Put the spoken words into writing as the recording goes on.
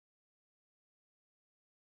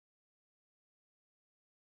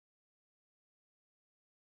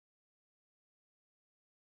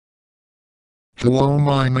Hello,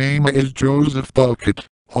 my name is Joseph Bucket,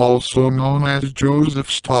 also known as Joseph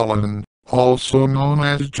Stalin, also known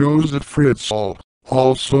as Joseph Fritzl,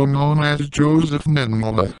 also known as Joseph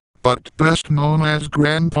Ninmala, but best known as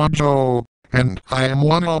Grandpa Joe. And I am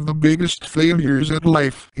one of the biggest failures at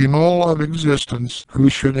life in all of existence who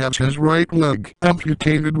should have his right leg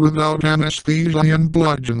amputated without anesthesia and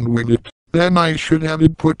bludgeoned with it. Then I should have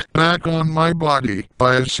it put back on my body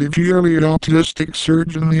by a severely autistic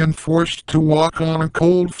surgeon and forced to walk on a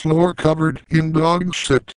cold floor covered in dog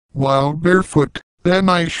shit while barefoot. Then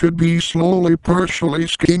I should be slowly partially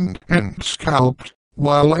skinned and scalped,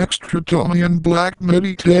 while extra Tony and Black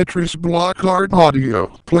MIDI Tetris block art audio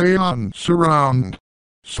play on surround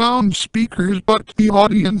sound speakers, but the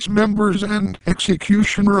audience members and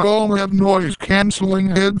executioner all have noise-canceling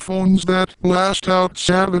headphones that blast out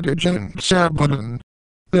Savage and Sabaton.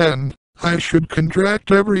 Then, I should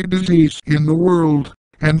contract every disease in the world,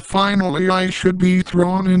 and finally I should be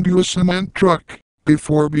thrown into a cement truck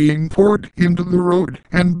before being poured into the road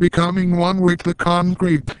and becoming one with the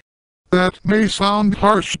concrete. That may sound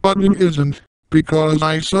harsh, but it isn't, because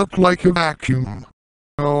I suck like a vacuum.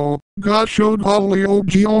 Oh, gosh, oh golly, oh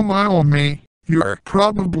gee, oh my, oh me. You're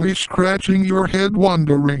probably scratching your head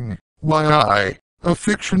wondering why I, a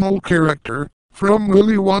fictional character from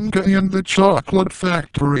Willy Wonka and the Chocolate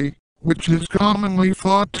Factory, which is commonly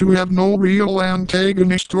thought to have no real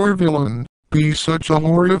antagonist or villain, be such a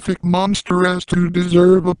horrific monster as to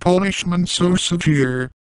deserve a punishment so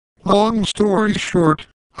severe. Long story short,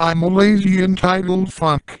 I'm a lazy entitled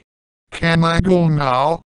fuck. Can I go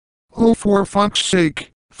now? Oh, for fuck's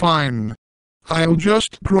sake, fine. I'll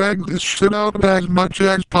just drag this shit out as much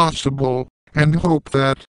as possible, and hope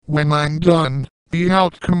that, when I'm done, the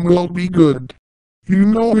outcome will be good. You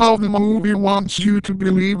know how the movie wants you to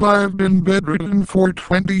believe I've been bedridden for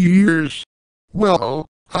 20 years? Well,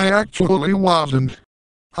 I actually wasn't.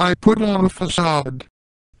 I put on a facade.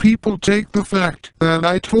 People take the fact that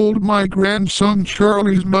I told my grandson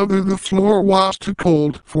Charlie's mother the floor was too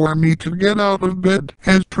cold for me to get out of bed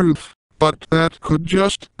as proof, but that could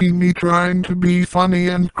just be me trying to be funny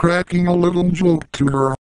and cracking a little joke to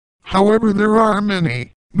her. However, there are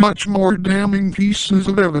many, much more damning pieces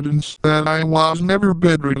of evidence that I was never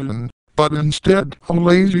bedridden, but instead a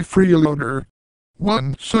lazy freeloader.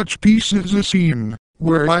 One such piece is a scene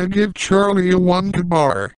where I give Charlie a Wonka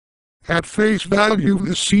bar. At face value,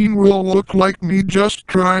 the scene will look like me just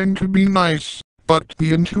trying to be nice, but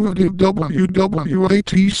the intuitive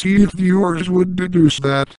WWATC viewers would deduce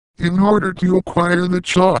that, in order to acquire the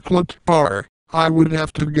chocolate bar, I would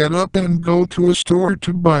have to get up and go to a store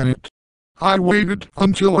to buy it. I waited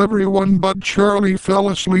until everyone but Charlie fell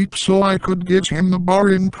asleep so I could give him the bar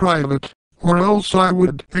in private, or else I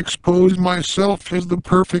would expose myself as the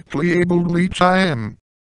perfectly able leech I am.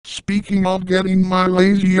 Speaking of getting my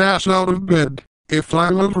lazy ass out of bed, if I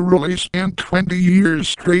literally spent 20 years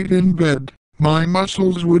straight in bed, my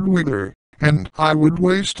muscles would wither, and I would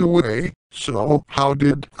waste away, so how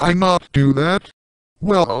did I not do that?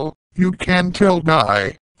 Well, you can tell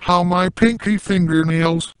by how my pinky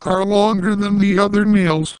fingernails are longer than the other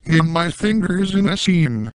nails in my fingers in a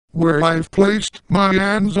scene where I've placed my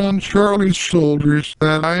hands on Charlie's shoulders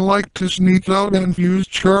that I like to sneak out and use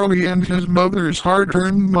Charlie and his mother's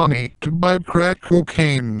hard-earned money to buy crack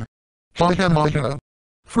cocaine. Ha ha ha ha.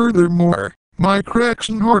 Furthermore, my crack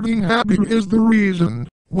snorting habit is the reason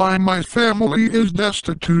why my family is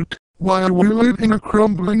destitute, why we live in a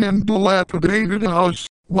crumbling and dilapidated house,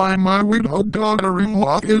 why my widowed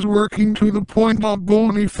daughter-in-law is working to the point of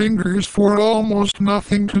bony fingers for almost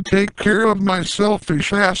nothing to take care of my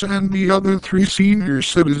selfish ass and the other 3 senior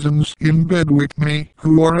citizens in bed with me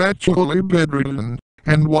who are actually bedridden,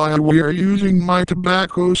 and why we are using my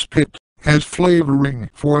tobacco spit as flavoring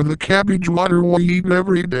for the cabbage water we eat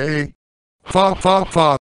every day. Fa fa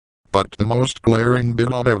fa. But the most glaring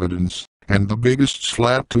bit of evidence, and the biggest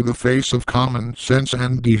slap to the face of common sense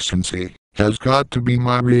and decency, has got to be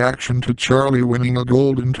my reaction to Charlie winning a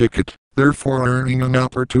golden ticket, therefore earning an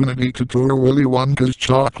opportunity to tour Willy Wonka's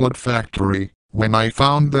Chocolate Factory. When I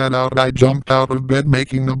found that out, I jumped out of bed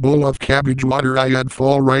making a bowl of cabbage water I had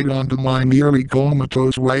fall right onto my nearly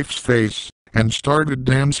comatose wife's face, and started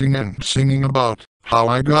dancing and singing about how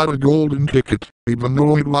I got a golden ticket, even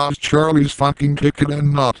though it was Charlie's fucking ticket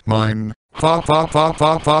and not mine. Fa fa fa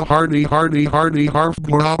fa fa hardy hardy hardy harf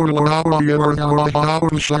blah blah blah blah blah blah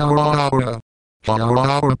blah blah. I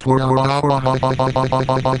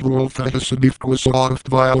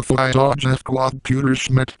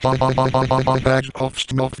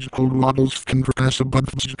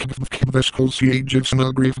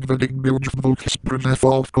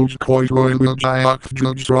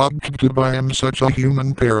am such a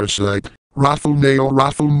human parasite. Raffle nail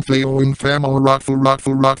raffle fail infamo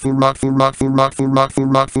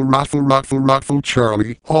raffle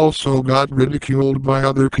Charlie also got ridiculed by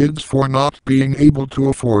other kids for not being able to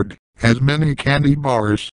afford as many candy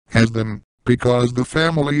bars as them because the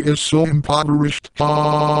family is so impoverished.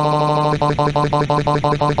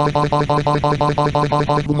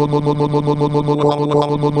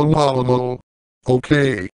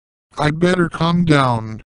 Okay, I'd better calm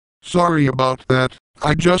down. Sorry about that.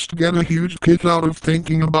 I just get a huge kick out of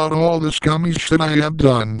thinking about all the scummy shit I have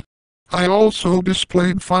done. I also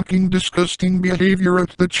displayed fucking disgusting behavior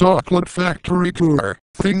at the chocolate factory tour.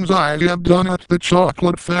 Things I have done at the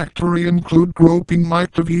chocolate factory include groping my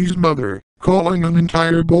TV's mother, calling an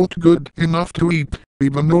entire boat good enough to eat,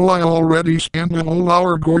 even though I already spent a whole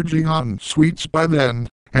hour gorging on sweets by then,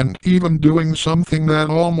 and even doing something that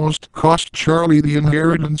almost cost Charlie the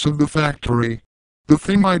inheritance of the factory. The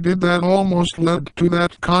thing I did that almost led to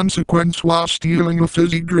that consequence while stealing a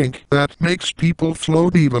fizzy drink that makes people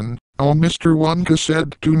float even. Oh, Mr. Wonka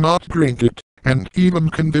said do not drink it, and even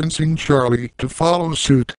convincing Charlie to follow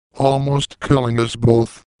suit, almost killing us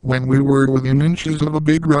both, when we were within inches of a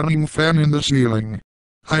big running fan in the ceiling.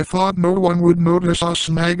 I thought no one would notice us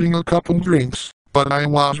snagging a couple drinks, but I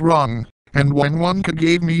was wrong. And when Wonka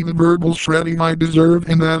gave me the verbal shredding I deserve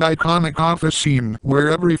in that iconic office scene where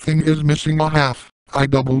everything is missing a half, I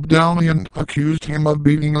doubled down and accused him of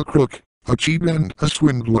being a crook, a cheat and a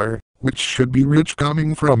swindler, which should be rich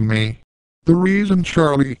coming from me. The reason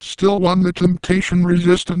Charlie still won the temptation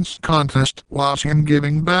resistance contest was him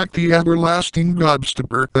giving back the everlasting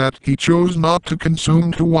gobstopper that he chose not to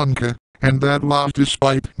consume to Wonka, and that was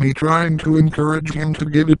despite me trying to encourage him to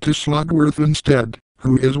give it to Slugworth instead,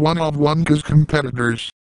 who is one of Wonka's competitors.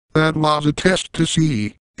 That was a test to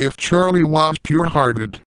see if Charlie was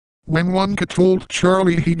pure-hearted. When Wonka told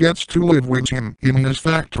Charlie he gets to live with him in his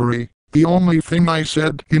factory, the only thing I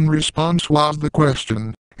said in response was the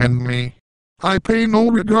question, and me. I pay no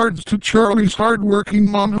regards to Charlie's hard-working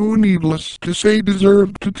mom who needless to say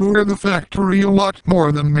deserved to tour the factory a lot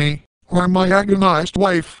more than me, or my agonized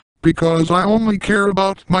wife, because I only care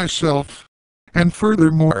about myself. And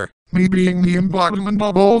furthermore, me being the embodiment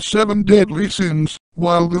of all 7 deadly sins,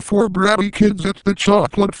 while the 4 bratty kids at the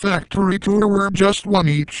chocolate factory tour were just 1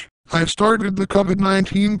 each, I started the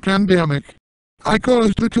COVID-19 pandemic. I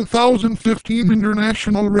caused the 2015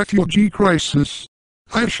 international refugee crisis.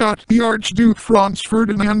 I shot the Archduke Franz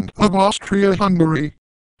Ferdinand of Austria-Hungary.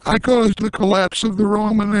 I caused the collapse of the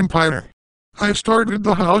Roman Empire. I started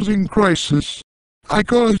the housing crisis. I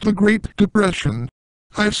caused the Great Depression.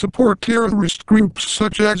 I support terrorist groups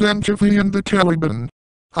such as Antifa and the Taliban.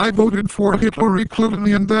 I voted for Hillary Clinton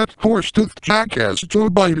and that horse-toothed jackass Joe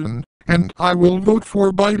Biden, and I will vote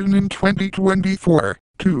for Biden in 2024,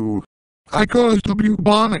 too. I caused the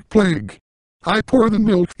bubonic plague. I pour the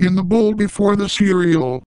milk in the bowl before the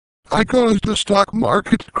cereal. I caused the stock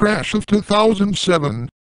market crash of 2007.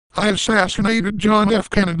 I assassinated John F.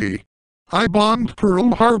 Kennedy. I bombed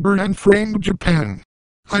Pearl Harbor and framed Japan.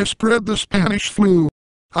 I spread the Spanish flu.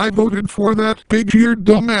 I voted for that big-eared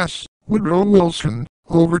dumbass, Woodrow Wilson,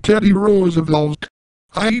 over Teddy Roosevelt.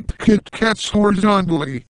 I eat Kit Kats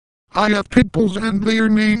horizontally. I have pit bulls and they are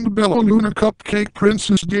named Bella Luna, Cupcake,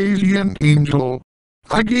 Princess Daisy and Angel.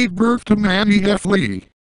 I gave birth to Manny F. Lee.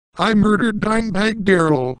 I murdered Dimebag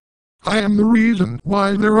Darrell. I am the reason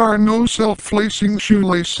why there are no self-lacing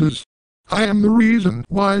shoelaces. I am the reason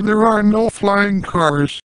why there are no flying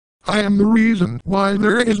cars. I am the reason why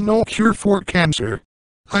there is no cure for cancer.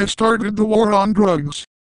 I started the war on drugs.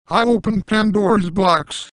 I opened Pandora's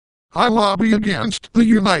box. I lobby against the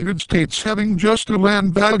United States having just a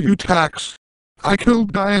land value tax. I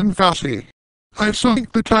killed Diane Fossey. I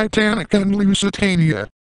sunk the Titanic and Lusitania.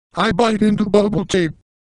 I bite into bubble tape.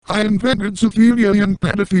 I invented zoophilia and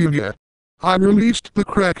pedophilia. I released the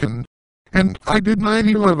Kraken. And I did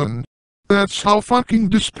 9/11. That's how fucking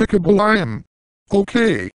despicable I am.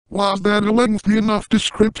 Okay, was that a lengthy enough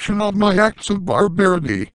description of my acts of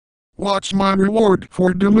barbarity? What's my reward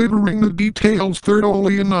for delivering the details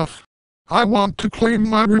thoroughly enough? I want to claim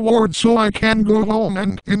my reward so I can go home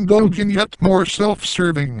and indulge in yet more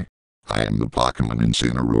self-serving. I am the Pokemon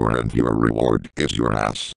Incineroar and your reward is your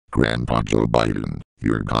ass, Grandpa Joe Biden.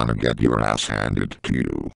 You're gonna get your ass handed to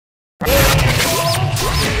you.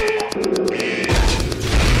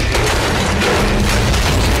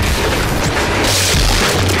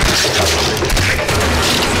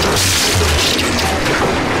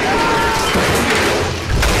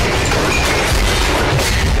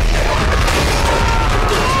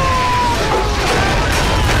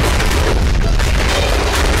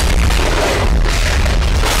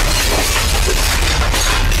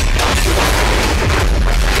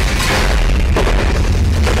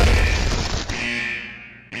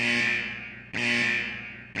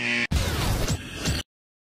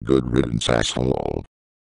 Good riddance, asshole.